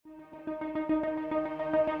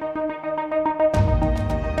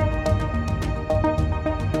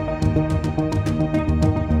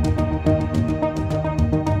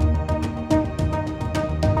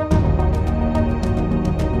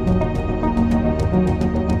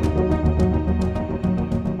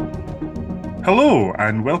Hello,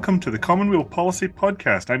 and welcome to the Commonweal Policy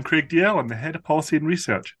Podcast. I'm Craig Dalziel. I'm the Head of Policy and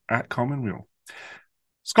Research at Commonweal.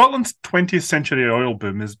 Scotland's 20th century oil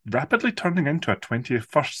boom is rapidly turning into a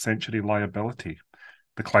 21st century liability.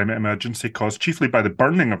 The climate emergency, caused chiefly by the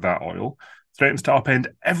burning of that oil, threatens to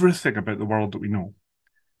upend everything about the world that we know.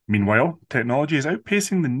 Meanwhile, technology is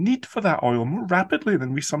outpacing the need for that oil more rapidly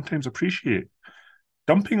than we sometimes appreciate.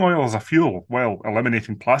 Dumping oil as a fuel, while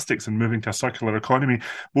eliminating plastics and moving to a circular economy,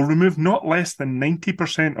 will remove not less than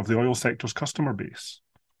 90% of the oil sector's customer base.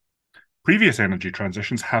 Previous energy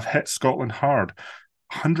transitions have hit Scotland hard.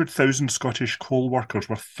 100,000 Scottish coal workers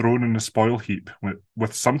were thrown in the spoil heap,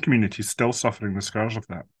 with some communities still suffering the scars of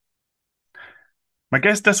that. My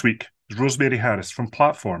guest this week is Rosemary Harris from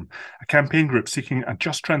Platform, a campaign group seeking a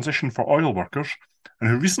just transition for oil workers, and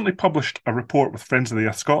who recently published a report with Friends of the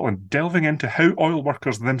Earth Scotland delving into how oil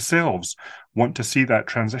workers themselves want to see that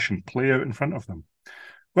transition play out in front of them.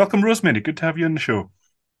 Welcome, Rosemary. Good to have you on the show.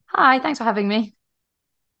 Hi, thanks for having me.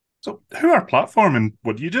 So, who are Platform and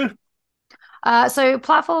what do you do? So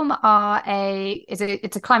Platform are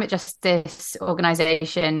it's a climate justice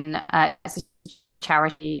organization. It's a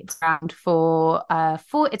charity. It's around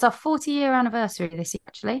it's our 40-year anniversary this year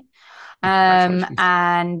actually. Congratulations.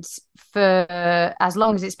 And for as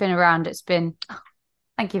long as it's been around,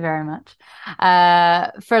 thank you very much.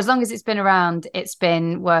 For as long as it's been around, it's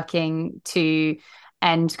been working to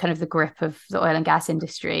end kind of the grip of the oil and gas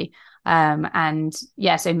industry. And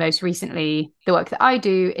yeah, so most recently, the work that I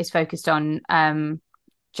do is focused on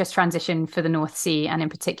just transition for the North Sea, and in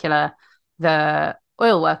particular, the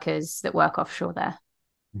oil workers that work offshore there.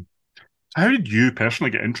 How did you personally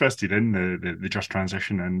get interested in the just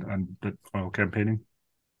transition and the oil campaigning?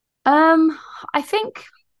 Um, I think,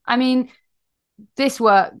 I mean, this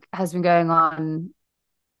work has been going on.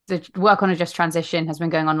 The work on a just transition has been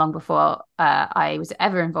going on long before I was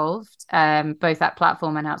ever involved, both at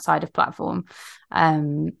Platform and outside of Platform.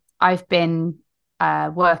 I've been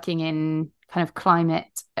working in kind of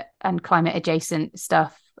climate and climate adjacent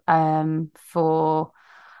stuff for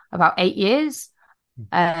about 8 years.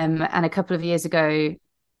 And a couple of years ago,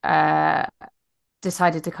 uh,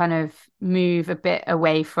 decided to kind of move a bit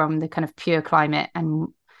away from the kind of pure climate and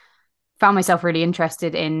found myself really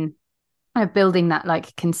interested in kind of building that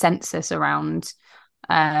like consensus around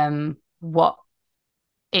what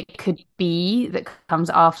it could be that comes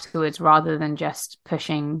afterwards rather than just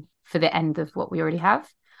pushing for the end of what we already have.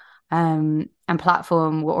 And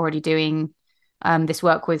Platform were already doing this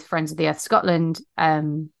work with Friends of the Earth Scotland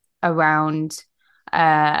around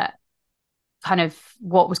uh, kind of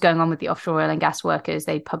what was going on with the offshore oil and gas workers.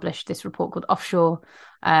 They published this report called Offshore,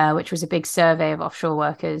 which was a big survey of offshore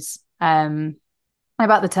workers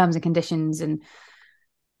about the terms and conditions and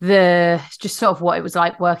the just sort of what it was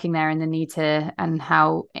like working there and the need to and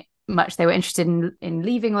how much they were interested in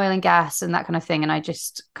leaving oil and gas and that kind of thing. And I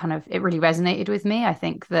just kind of it really resonated with me. I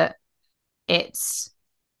think that it's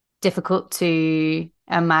difficult to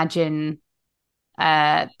imagine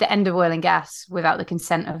the end of oil and gas without the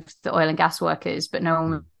consent of the oil and gas workers, but no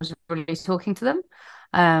one was really talking to them.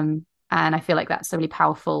 And I feel like that's a really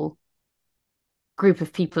powerful group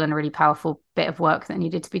of people and a really powerful bit of work that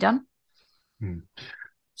needed to be done. Hmm.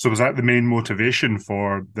 So was that the main motivation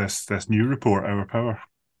for this new report, Our Power?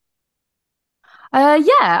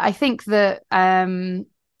 Yeah, I think that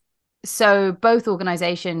so both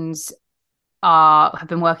organizations are have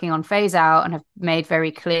been working on phase out and have made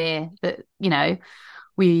very clear that,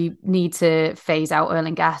 we need to phase out oil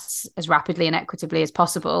and gas as rapidly and equitably as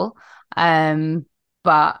possible.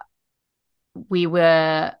 But we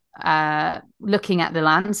were looking at the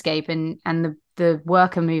landscape and the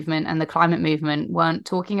worker movement and the climate movement weren't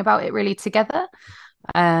talking about it really together.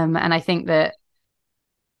 And I think that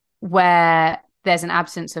where there's an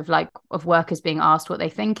absence of workers being asked what they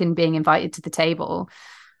think and being invited to the table,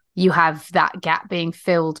 you have that gap being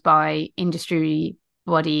filled by industry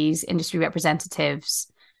bodies, industry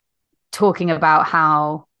representatives talking about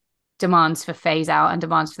how demands for phase out and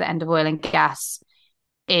demands for the end of oil and gas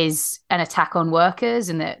is an attack on workers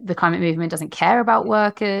and that the climate movement doesn't care about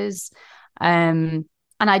workers. And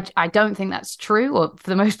I don't think that's true, or for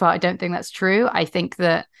the most part, I don't think that's true. I think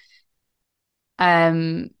that,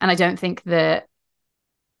 and I don't think that,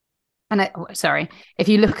 sorry, if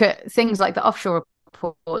you look at things like the offshore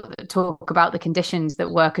report that talk about the conditions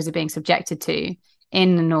that workers are being subjected to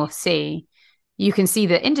in the North Sea, you can see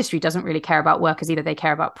that industry doesn't really care about workers either. They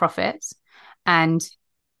care about profits. And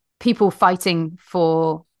people fighting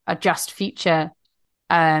for a just future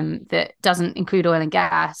that doesn't include oil and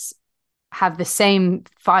gas have the same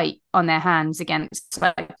fight on their hands against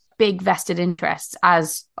like big vested interests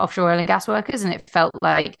as offshore oil and gas workers. And it felt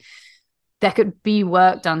like there could be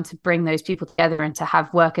work done to bring those people together and to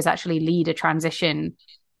have workers actually lead a transition,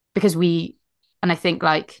 because and I think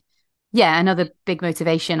another big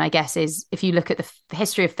motivation, I guess, is if you look at the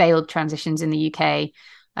history of failed transitions in the UK.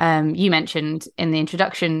 You mentioned in the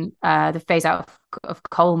introduction the phase out of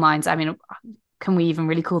coal mines. I mean, can we even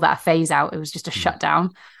really call that a phase out? It was just a shutdown.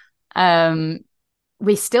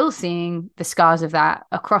 We're still seeing the scars of that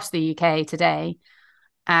across the UK today.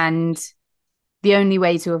 And the only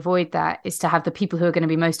way to avoid that is to have the people who are going to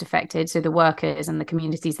be most affected, so the workers and the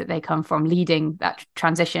communities that they come from, leading that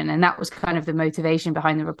transition. And that was kind of the motivation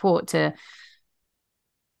behind the report, to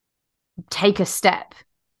take a step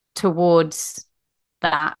towards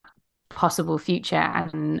that possible future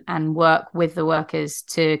and work with the workers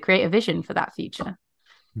to create a vision for that future.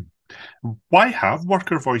 Why have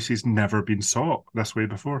worker voices never been sought this way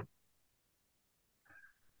before?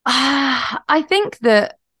 I think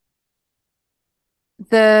that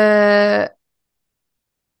the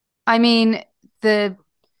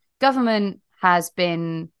government has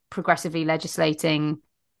been progressively legislating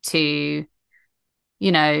to,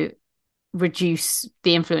 reduce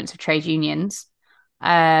the influence of trade unions.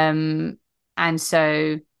 And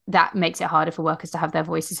so that makes it harder for workers to have their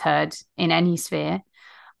voices heard in any sphere.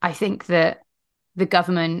 I think that the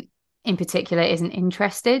government in particular isn't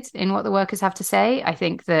interested in what the workers have to say. I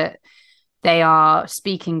think that they are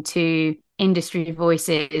speaking to industry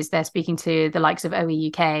voices. They're speaking to the likes of OE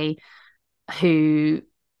UK, who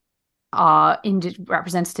are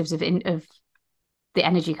representatives of the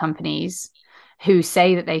energy companies, who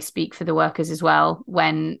say that they speak for the workers as well,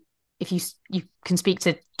 when if you can speak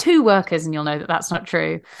to two workers and you'll know that that's not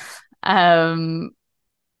true. And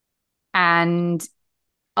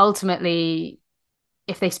ultimately,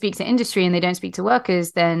 if they speak to industry and they don't speak to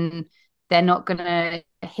workers, then they're not going to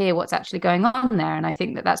hear what's actually going on there. And I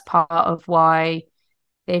think that that's part of why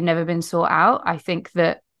they've never been sought out. I think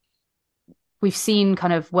that we've seen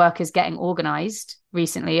kind of workers getting organized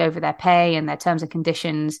recently over their pay and their terms and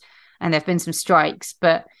conditions, and there've been some strikes,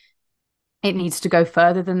 but it needs to go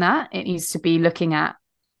further than that. It needs to be looking at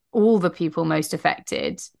all the people most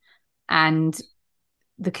affected and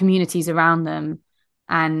the communities around them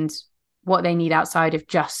and what they need outside of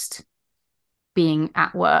just being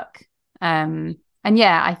at work.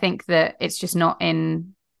 I think that it's not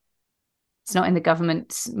in the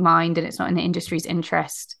government's mind, and it's not in the industry's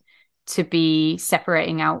interest to be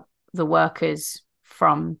separating out the workers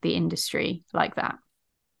from the industry like that.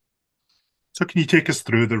 So can you take us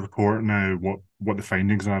through the report now, what the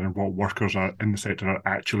findings are and what workers are in the sector are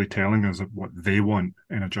actually telling us of what they want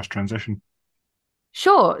in a just transition?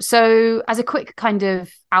 Sure. So as a quick kind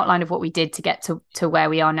of outline of what we did to get to where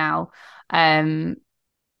we are now,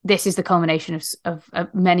 this is the culmination of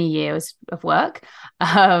many years of work.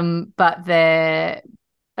 But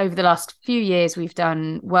over the last few years, we've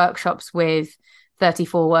done workshops with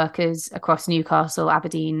 34 workers across Newcastle,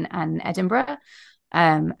 Aberdeen, and Edinburgh.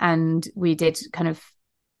 And we did kind of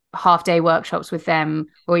half-day workshops with them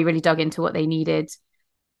where we really dug into what they needed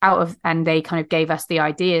and they kind of gave us the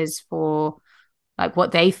ideas for like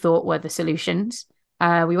what they thought were the solutions.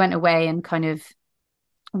 We went away and kind of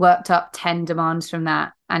worked up 10 demands from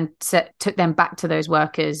that and took them back to those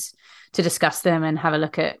workers to discuss them and have a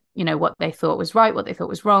look at, what they thought was right, what they thought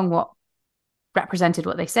was wrong, what represented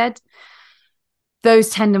what they said. Those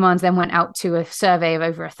 10 demands then went out to a survey of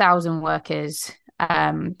over 1,000 workers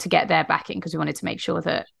to get their backing, because we wanted to make sure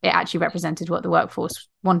that it actually represented what the workforce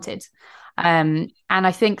wanted. And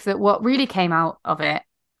I think that what really came out of it,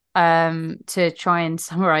 to try and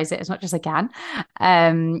summarize it as much as I can,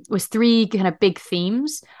 was three kind of big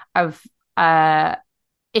themes of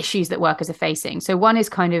issues that workers are facing. So one is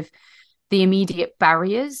kind of the immediate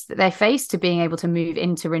barriers that they face to being able to move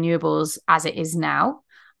into renewables as it is now.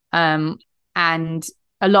 And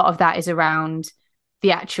a lot of that is around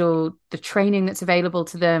the training that's available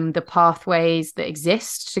to them, the pathways that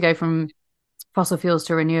exist to go from fossil fuels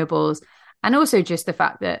to renewables, and also just the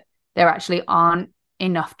fact that there actually aren't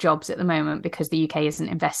enough jobs at the moment because the UK isn't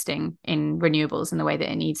investing in renewables in the way that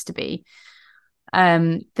it needs to be.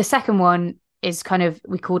 The second one is kind of,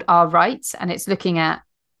 we called Our Rights, and it's looking at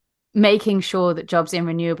making sure that jobs in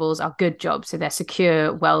renewables are good jobs, so they're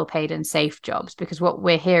secure, well-paid and safe jobs, because what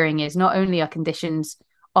we're hearing is not only are conditions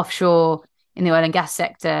offshore in the oil and gas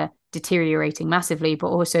sector deteriorating massively, but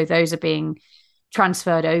also those are being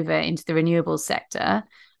transferred over into the renewables sector,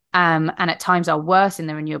 and at times are worse in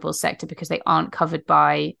the renewables sector because they aren't covered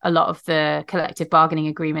by a lot of the collective bargaining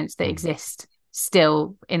agreements that exist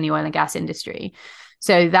still in the oil and gas industry.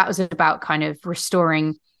 So that was about kind of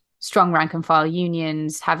restoring strong rank and file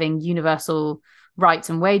unions, having universal rights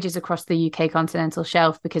and wages across the UK continental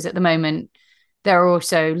shelf, because at the moment there are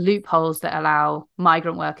also loopholes that allow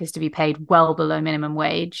migrant workers to be paid well below minimum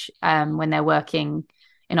wage when they're working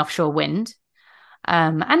in offshore wind.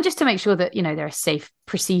 And just to make sure that, there are safe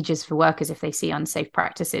procedures for workers if they see unsafe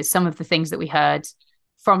practices. Some of the things that we heard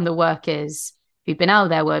from the workers who've been out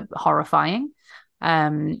there were horrifying,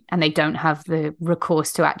 and they don't have the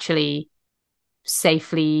recourse to actually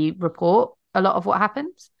safely report a lot of what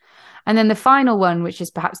happens. And then the final one, which is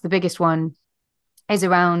perhaps the biggest one, is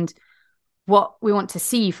around what we want to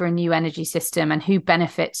see for a new energy system and who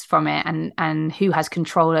benefits from it and who has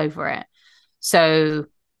control over it. So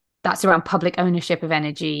that's around public ownership of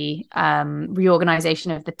energy,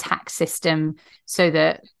 reorganization of the tax system so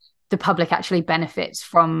that the public actually benefits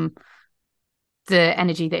from the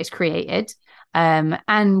energy that is created,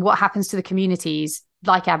 and what happens to the communities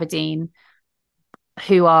like Aberdeen,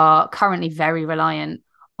 who are currently very reliant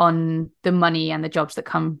on the money and the jobs that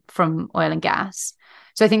come from oil and gas.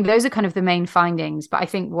 So I think those are kind of the main findings. But I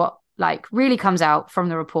think what really comes out from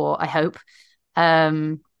the report, I hope,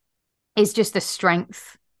 is just the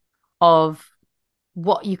strength of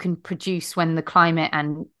what you can produce when the climate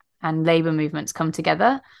and labor movements come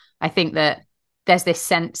together. I think that there's this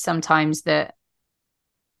sense sometimes that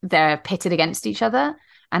they're pitted against each other.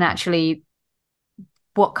 And actually,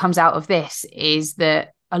 what comes out of this is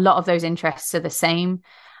that a lot of those interests are the same.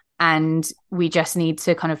 And we just need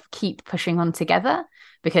to kind of keep pushing on together,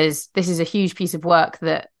 because this is a huge piece of work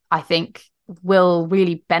that I think will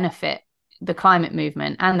really benefit the climate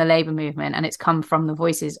movement and the labor movement. And it's come from the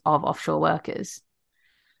voices of offshore workers.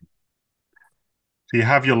 So you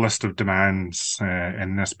have your list of demands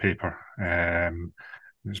in this paper.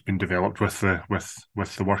 It's been developed with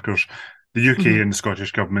the workers. The UK and the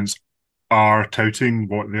Scottish governments are touting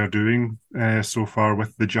what they're doing so far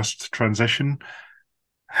with the just transition.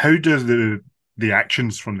 How do the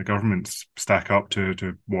actions from the governments stack up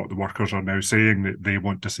to what the workers are now saying that they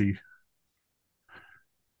want to see?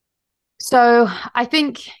 So I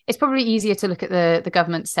think it's probably easier to look at the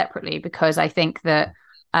government separately, because I think that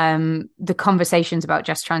the conversations about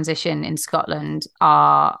just transition in Scotland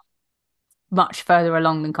are much further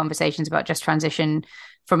along than conversations about just transition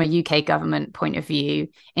from a UK government point of view,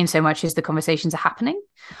 in so much as the conversations are happening.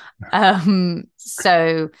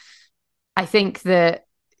 So I think that,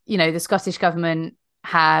 the Scottish government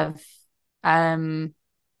have, the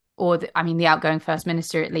outgoing First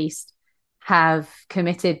Minister at least, have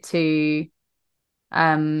committed to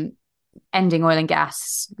ending oil and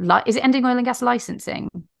gas. Is it ending oil and gas licensing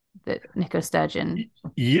that Nicola Sturgeon?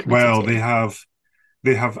 Yeah, well, they have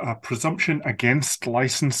a presumption against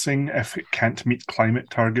licensing if it can't meet climate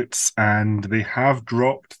targets, and they have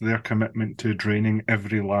dropped their commitment to draining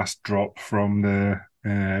every last drop from the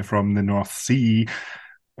North Sea.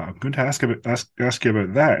 But I'm going to ask you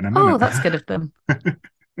about that in a minute. Oh, that's good of them.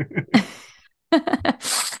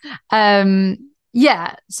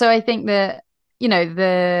 Yeah, so I think that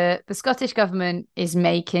the Scottish government is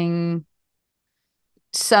making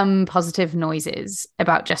some positive noises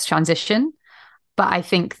about just transition, but I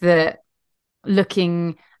think that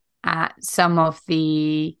looking at some of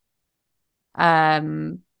the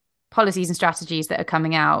policies and strategies that are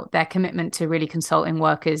coming out, their commitment to really consulting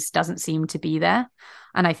workers doesn't seem to be there,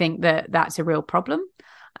 and I think that that's a real problem.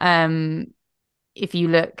 If you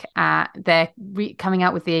look at their coming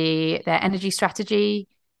out with their energy strategy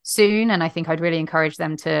soon, and I think I'd really encourage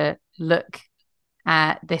them to look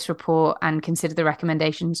at this report and consider the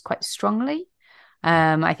recommendations quite strongly.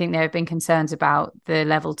 I think there have been concerns about the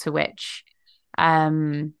level to which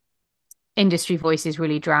industry voices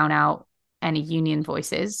really drown out any union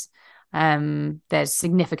voices. There's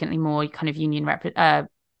significantly more kind of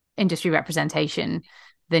industry representation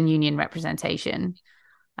than union representation,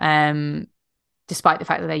 despite the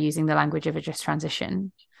fact that they're using the language of a just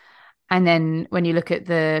transition. And then when you look at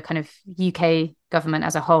the kind of UK government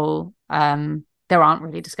as a whole, there aren't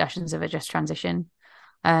really discussions of a just transition.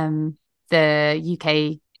 The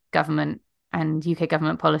UK government and UK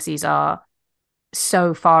government policies are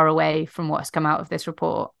so far away from what has come out of this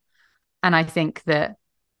report. And I think that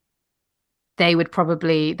they would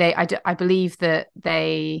probably, I believe that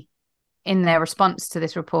they, in their response to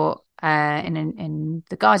this report, in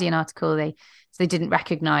the Guardian article, they didn't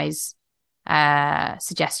recognise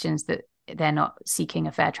suggestions that they're not seeking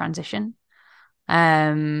a fair transition,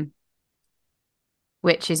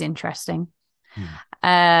 which is interesting.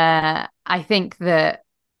 I think that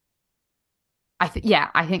I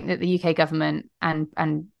think that the UK government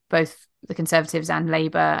and both the Conservatives and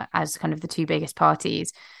Labour, as kind of the two biggest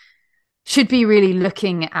parties, should be really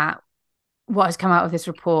looking at what has come out of this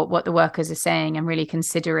report, what the workers are saying, and really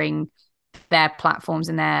considering their platforms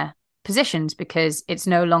and their positions, because it's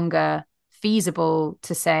no longer feasible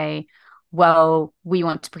to say, well, we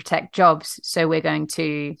want to protect jobs, so we're going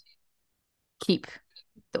to keep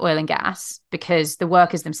the oil and gas, because the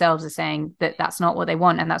workers themselves are saying that that's not what they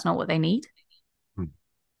want and that's not what they need.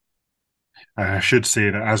 I should say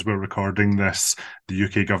that as we're recording this, the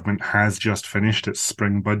UK government has just finished its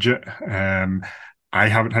spring budget. I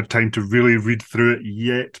haven't had time to really read through it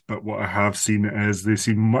yet, but what I have seen is they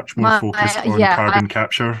seem much more focused on carbon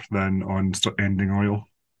capture than on ending oil.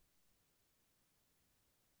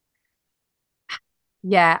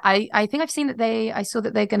 Yeah, I think I've seen that I saw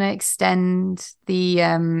that they're going to extend the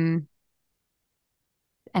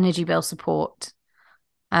energy bill support.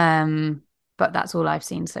 But that's all I've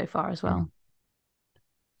seen so far as well.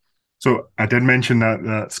 So I did mention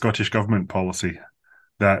that Scottish government policy,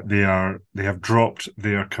 that they have dropped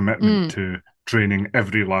their commitment to draining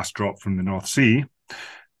every last drop from the North Sea,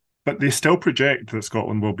 but they still project that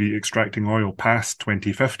Scotland will be extracting oil past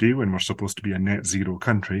 2050, when we're supposed to be a net zero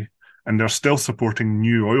country, and they're still supporting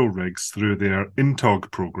new oil rigs through their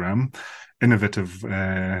INTOG programme, Innovative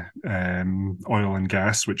Oil and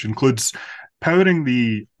Gas, which includes powering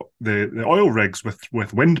the oil rigs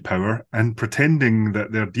with wind power and pretending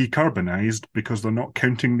that they're decarbonised because they're not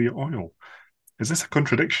counting the oil. Is this a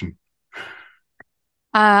contradiction?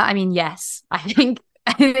 I mean, yes. I think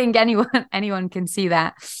anyone can see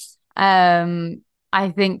that.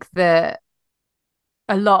 I think that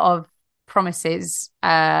a lot of promises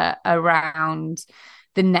around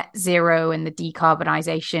the net zero and the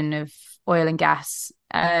decarbonisation of oil and gas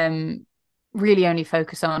really only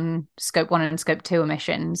focus on scope 1 and scope 2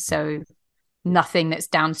 emissions, so nothing that's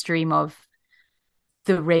downstream of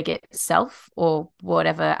the rig itself or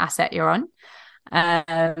whatever asset you're on.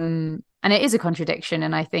 And it is a contradiction,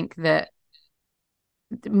 and I think that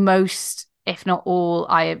most, if not all,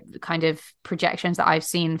 kind of projections that I've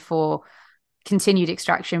seen for continued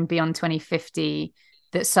extraction beyond 2050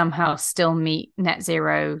 that somehow still meet net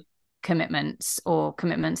zero commitments or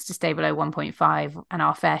commitments to stay below 1.5 and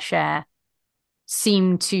our fair share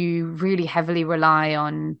seem to really heavily rely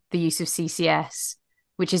on the use of CCS,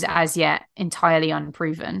 which is as yet entirely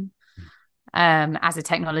unproven as a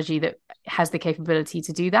technology that has the capability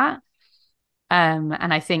to do that. And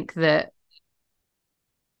I think that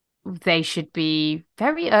they should be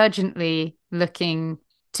very urgently looking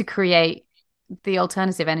to create the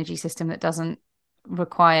alternative energy system that doesn't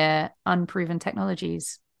require unproven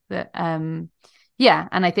technologies. And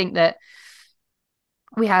I think that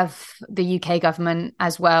we have the UK government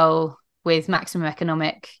as well with maximum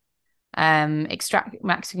economic maximum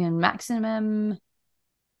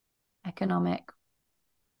economic.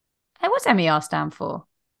 What's MER stand for?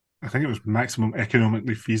 I think it was maximum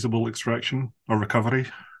economically feasible extraction or recovery.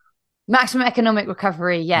 Maximum economic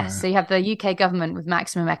recovery, yes. So you have the UK government with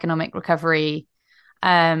maximum economic recovery,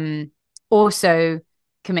 also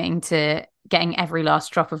committing to getting every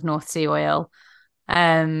last drop of North Sea oil.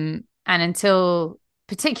 And until,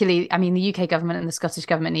 particularly, I mean, the UK government and the Scottish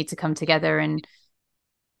government need to come together and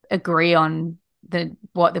agree on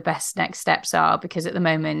what the best next steps are, because at the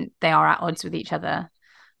moment they are at odds with each other.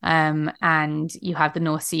 And you have the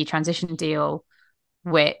North Sea transition deal,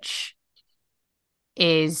 which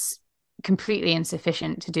is completely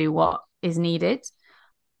insufficient to do what is needed,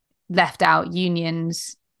 left out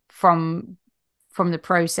unions from the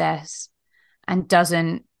process, and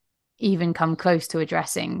doesn't even come close to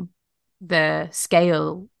addressing the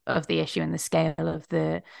scale of the issue and the scale of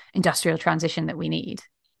the industrial transition that we need.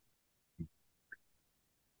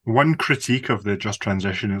 One critique of the just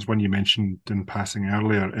transition is one you mentioned in passing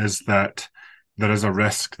earlier, is that there is a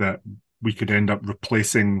risk that we could end up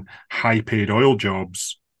replacing high-paid oil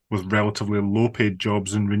jobs with relatively low-paid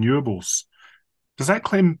jobs in renewables. Does that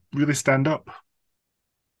claim really stand up?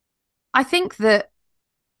 I think that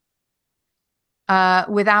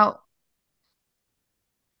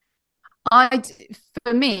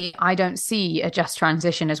for me, I don't see a just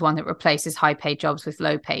transition as one that replaces high-paid jobs with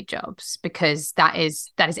low-paid jobs, because that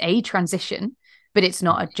is a transition, but it's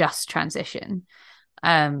not a just transition.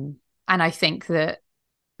 And I think that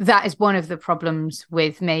is one of the problems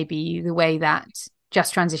with maybe the way that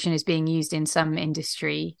just transition is being used in some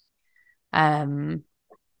industry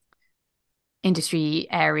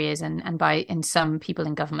areas and by some people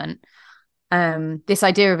in government. This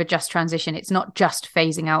idea of a just transition, it's not just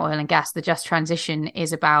phasing out oil and gas. The just transition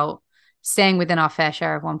is about staying within our fair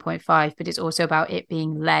share of 1.5, but it's also about it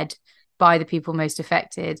being led by the people most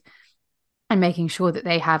affected and making sure that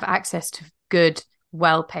they have access to good,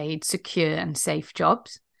 well-paid, secure and safe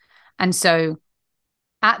jobs. And so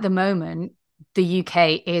at the moment, the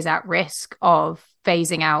UK is at risk of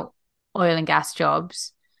phasing out oil and gas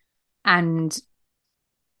jobs, and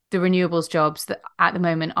the renewables jobs that at the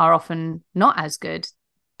moment are often not as good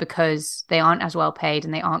because they aren't as well paid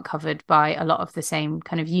and they aren't covered by a lot of the same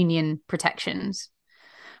kind of union protections.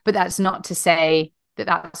 But that's not to say that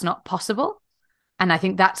that's not possible. And I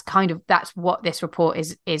think that's what this report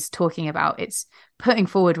is talking about. It's putting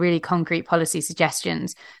forward really concrete policy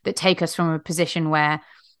suggestions that take us from a position where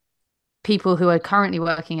people who are currently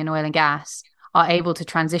working in oil and gas are able to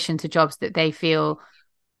transition to jobs that they feel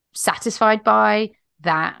satisfied by,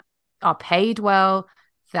 that are paid well,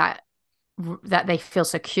 that they feel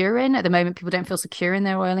secure in. At the moment, people don't feel secure in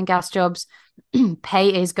their oil and gas jobs.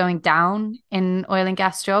 Pay is going down in oil and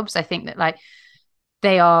gas jobs. I think that like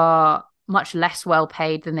they are much less well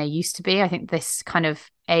paid than they used to be. I think this kind of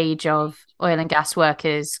age of oil and gas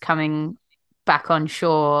workers coming back on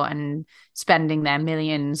shore and spending their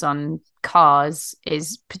millions on cars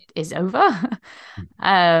is over.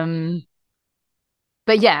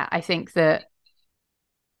 But yeah, I think that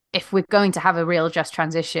if we're going to have a real just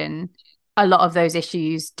transition, a lot of those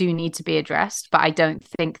issues do need to be addressed, but I don't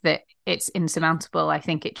think that it's insurmountable. I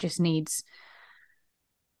think it just needs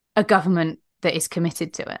a government that is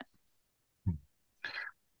committed to it.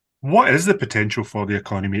 What is the potential for the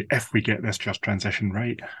economy if we get this just transition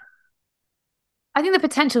right? I think the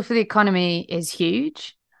potential for the economy is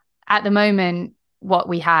huge. At the moment, what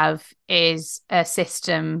we have is a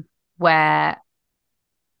system where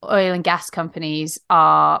oil and gas companies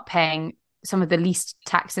are paying some of the least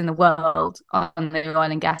tax in the world on the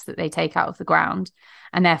oil and gas that they take out of the ground.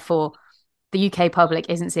 And therefore, the UK public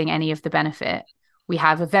isn't seeing any of the benefit. We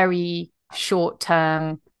have a very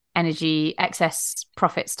short-term energy excess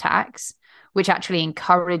profits tax, which actually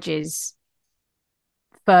encourages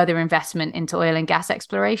further investment into oil and gas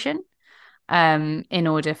exploration in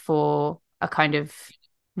order for a kind of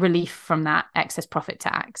relief from that excess profit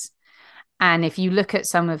tax. And if you look at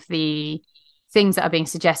some of the things that are being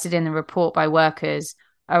suggested in the report by workers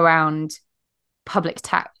around public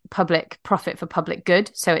profit for public good,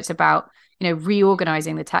 so it's about, you know,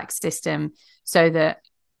 reorganizing the tax system so that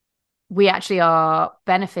we actually are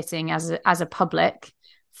benefiting as a public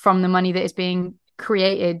from the money that is being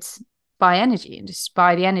created by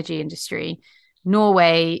the energy industry.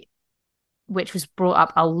 Norway, which was brought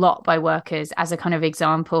up a lot by workers as a kind of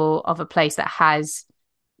example of a place that has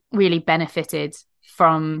really benefited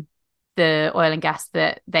from the oil and gas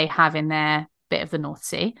that they have in their bit of the North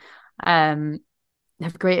Sea.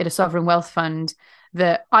 They've created a sovereign wealth fund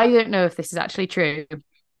that I don't know if this is actually true,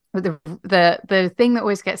 but the thing that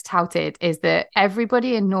always gets touted is that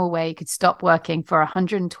everybody in Norway could stop working for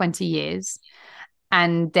 120 years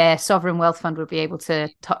and their sovereign wealth fund would be able to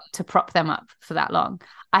prop them up for that long.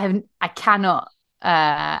 I cannot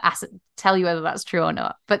tell you whether that's true or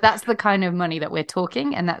not, but that's the kind of money that we're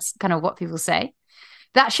talking, and that's kind of what people say.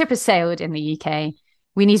 That ship has sailed in the UK.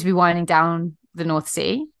 We need to be winding down the North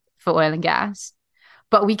Sea for oil and gas,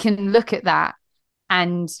 but we can look at that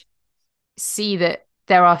and see that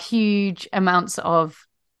there are huge amounts of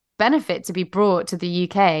benefit to be brought to the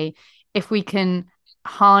UK if we can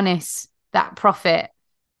harness that profit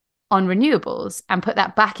on renewables and put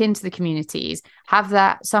that back into the communities, have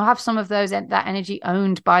some of that energy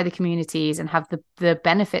owned by the communities and have the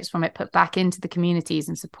benefits from it put back into the communities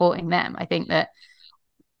and supporting them. I think that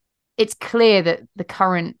it's clear that the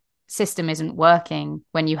current system isn't working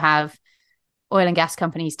when you have oil and gas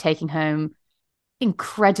companies taking home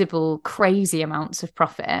incredible, crazy amounts of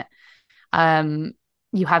profit.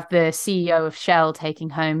 You have the CEO of Shell taking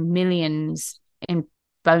home millions in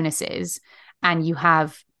bonuses, and you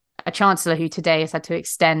have a chancellor who today has had to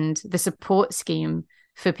extend the support scheme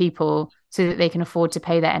for people so that they can afford to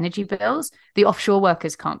pay their energy bills. The offshore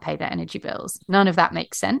workers can't pay their energy bills. None of that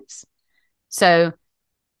makes sense. So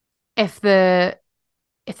if the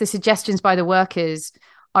suggestions by the workers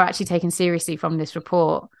are actually taken seriously from this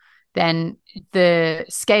report, then the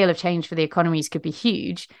scale of change for the economies could be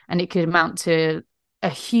huge, and it could amount to a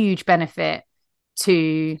huge benefit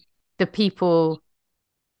to the people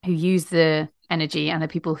who use the energy and the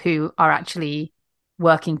people who are actually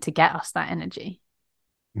working to get us that energy.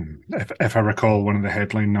 If I recall, one of the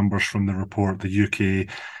headline numbers from the report, the UK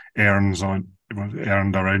earned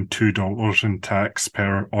around $2 in tax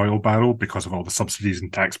per oil barrel because of all the subsidies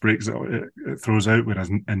and tax breaks that it throws out, whereas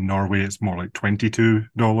in Norway it's more like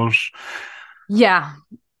 $22. Yeah,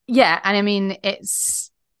 and I mean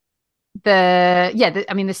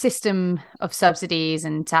the system of subsidies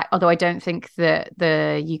and tax, although I don't think that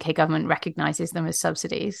the UK government recognises them as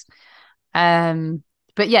subsidies.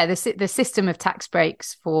 But yeah, the system of tax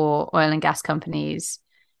breaks for oil and gas companies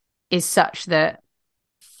is such that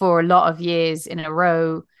for a lot of years in a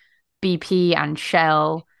row, BP and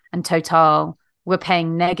Shell and Total were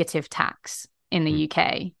paying negative tax in the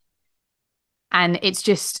UK. And it's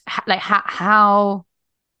just like how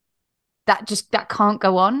that can't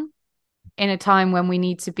go on in a time when we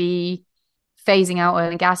need to be phasing out oil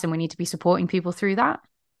and gas and we need to be supporting people through that.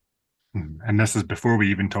 And this is before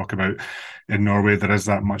we even talk about in Norway, there is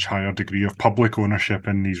that much higher degree of public ownership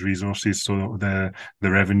in these resources. So the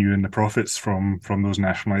revenue and the profits from those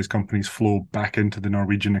nationalized companies flow back into the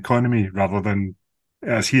Norwegian economy rather than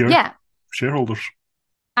as here, shareholders.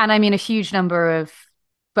 And I mean, a huge number of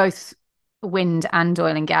both wind and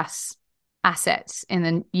oil and gas assets in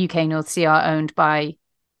the UK North Sea are owned by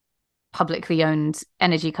publicly owned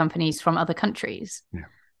energy companies from other countries.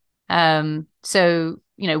 Yeah. So,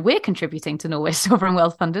 we're contributing to Norway's sovereign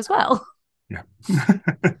wealth fund as well. Yeah.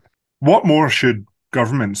 What more should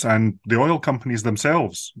governments and the oil companies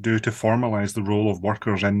themselves do to formalize the role of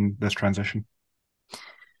workers in this transition?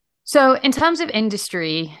 So in terms of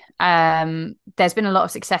industry, there's been a lot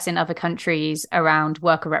of success in other countries around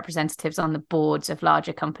worker representatives on the boards of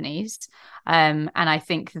larger companies. And I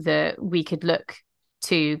think that we could look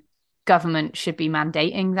to government should be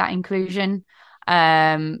mandating that inclusion.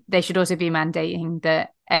 They should also be mandating that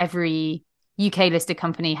every UK listed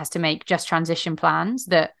company has to make just transition plans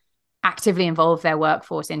that actively involve their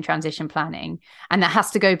workforce in transition planning. And that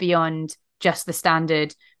has to go beyond just the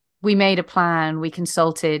standard. We made a plan, we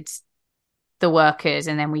consulted the workers,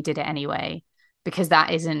 and then we did it anyway, because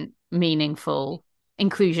that isn't meaningful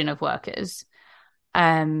inclusion of workers.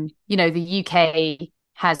 The UK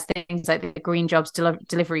has things like the Green Jobs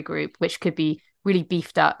Delivery Group, which could be really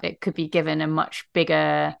beefed up. It could be given a much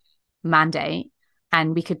bigger mandate,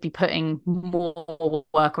 and we could be putting more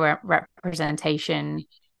worker representation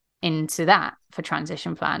into that for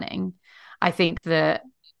transition planning. I think that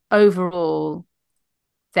overall,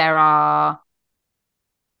 there are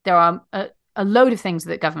a load of things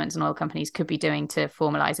that governments and oil companies could be doing to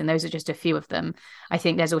formalize, and those are just a few of them. I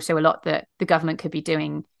think there's also a lot that the government could be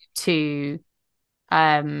doing to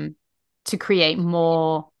create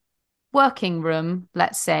more working room,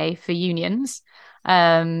 let's say, for unions.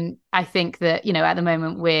 I think that, at the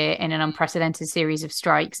moment we're in an unprecedented series of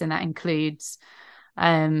strikes, and that includes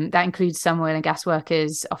some oil and gas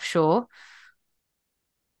workers offshore.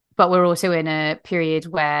 But we're also in a period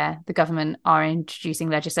where the government are introducing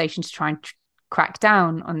legislation to try and crack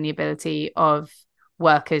down on the ability of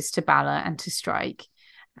workers to ballot and to strike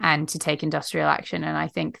and to take industrial action. And I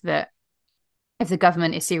think that if the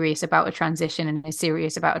government is serious about a transition and is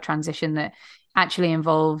serious about a transition that actually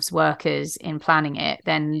involves workers in planning it,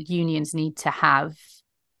 then unions need to have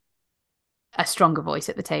a stronger voice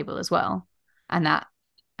at the table as well. And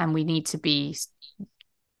we need to be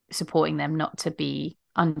supporting them, not to be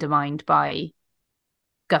undermined by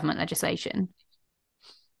government legislation.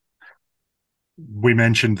 We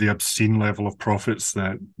mentioned the obscene level of profits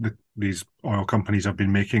that these oil companies have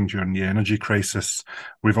been making during the energy crisis.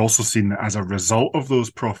 We've also seen that as a result of those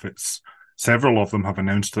profits, several of them have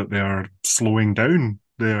announced that they are slowing down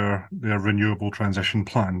their renewable transition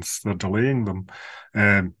plans. They're delaying them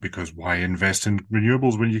because why invest in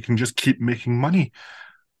renewables when you can just keep making money?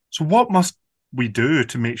 So what must we do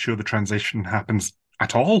to make sure the transition happens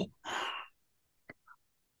at all?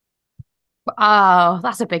 Oh,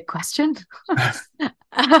 that's a big question.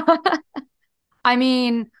 I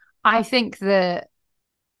mean, I think that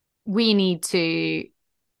we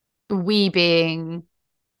being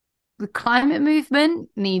the climate movement,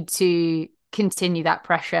 need to continue that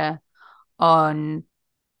pressure on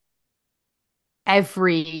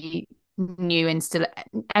every new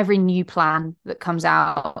plan that comes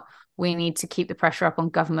out. We need to keep the pressure up on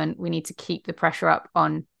government. We need to keep the pressure up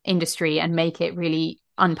on industry and make it really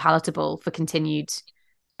unpalatable for continued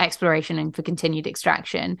exploration and for continued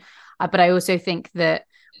extraction. But I also think that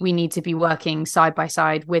we need to be working side by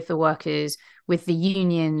side with the workers, with the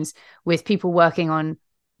unions, with people working on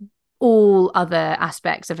all other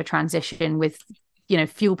aspects of a transition, with,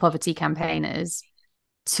 fuel poverty campaigners,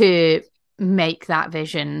 to make that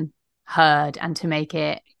vision heard and to make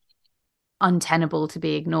it untenable to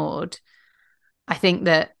be ignored. I think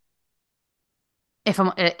that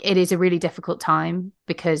it is a really difficult time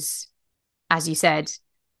because, as you said,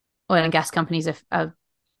 oil and gas companies are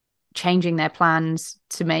changing their plans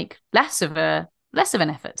to make less of an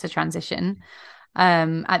effort to transition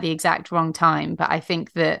at the exact wrong time. But I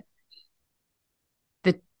think that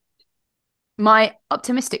my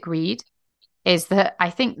optimistic read is that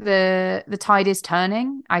I think the tide is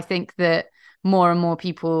turning. I think that more and more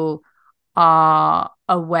people are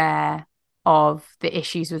aware of the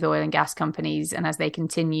issues with oil and gas companies, and as they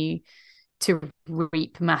continue to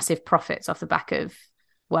reap massive profits off the back of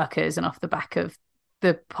workers and off the back of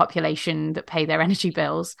the population that pay their energy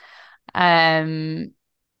bills, there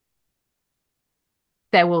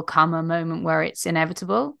will come a moment where it's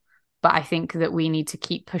inevitable. But I think that we need to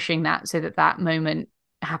keep pushing that so that that moment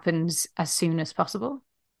happens as soon as possible.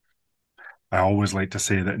 I always like to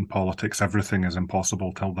say that in politics, everything is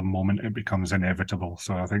impossible till the moment it becomes inevitable.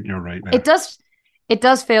 So I think you're right there. It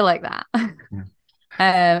does feel like that.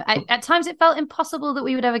 Yeah. At times it felt impossible that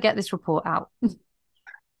we would ever get this report out.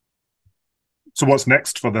 So what's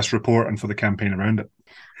next for this report and for the campaign around it?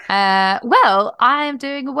 Well, I am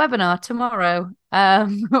doing a webinar tomorrow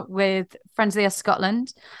with Friends of the Earth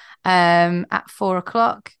Scotland at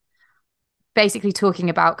 4:00, basically talking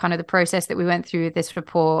about kind of the process that we went through with this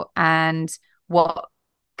report and what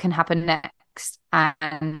can happen next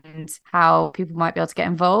and how people might be able to get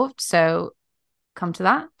involved. So come to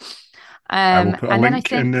that. I will put a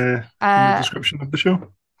link in the description of the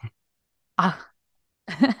show.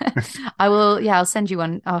 I will, yeah, I'll send you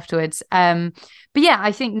one afterwards. But yeah,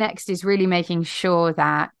 I think next is really making sure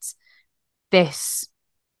that this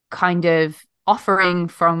kind of offering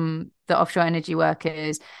from the offshore energy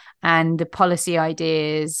workers and the policy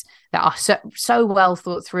ideas that are so well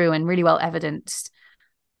thought through and really well evidenced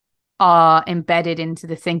are embedded into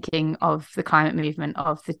the thinking of the climate movement,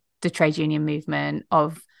 of the trade union movement,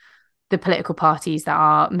 of the political parties that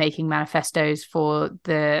are making manifestos for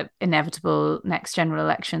the inevitable next general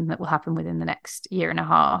election that will happen within the next year and a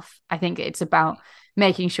half. I think it's about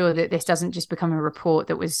making sure that this doesn't just become a report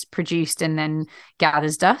that was produced and then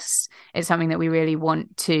gathers dust. It's something that we really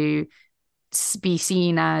want to be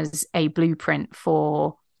seen as a blueprint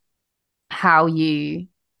for how you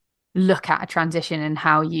look at a transition and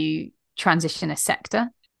how you transition a sector.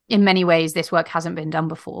 In many ways, this work hasn't been done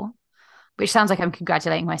before, which sounds like I'm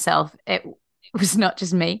congratulating myself. It was not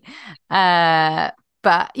just me. But,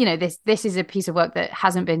 you know, this is a piece of work that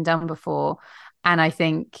hasn't been done before. And I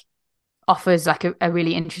think offers like a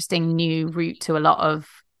really interesting new route to a lot of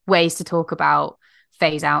ways to talk about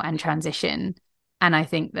phase out and transition. And I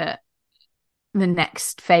think that the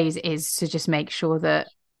next phase is to just make sure that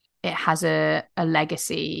it has a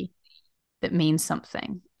legacy that means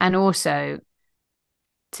something. And also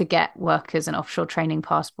to get workers an offshore training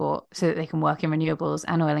passport so that they can work in renewables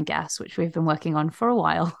and oil and gas, which we've been working on for a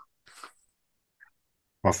while.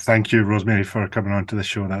 Well, thank you, Rosemary, for coming on to the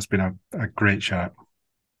show. That's been a great chat.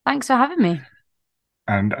 Thanks for having me.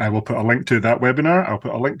 And I will put a link to that webinar, I'll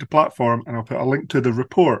put a link to Platform, and I'll put a link to the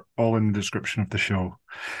report all in the description of the show.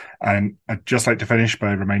 And I'd just like to finish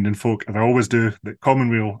by reminding folk, as I always do, that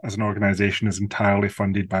Commonweal as an organisation is entirely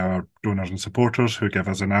funded by our donors and supporters who give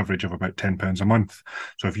us an average of about £10 a month.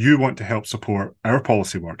 So if you want to help support our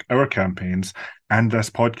policy work, our campaigns, and this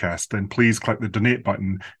podcast, then please click the donate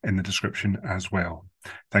button in the description as well.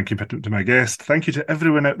 Thank you to my guest. Thank you to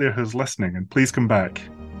everyone out there who's listening, and please come back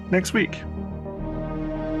next week.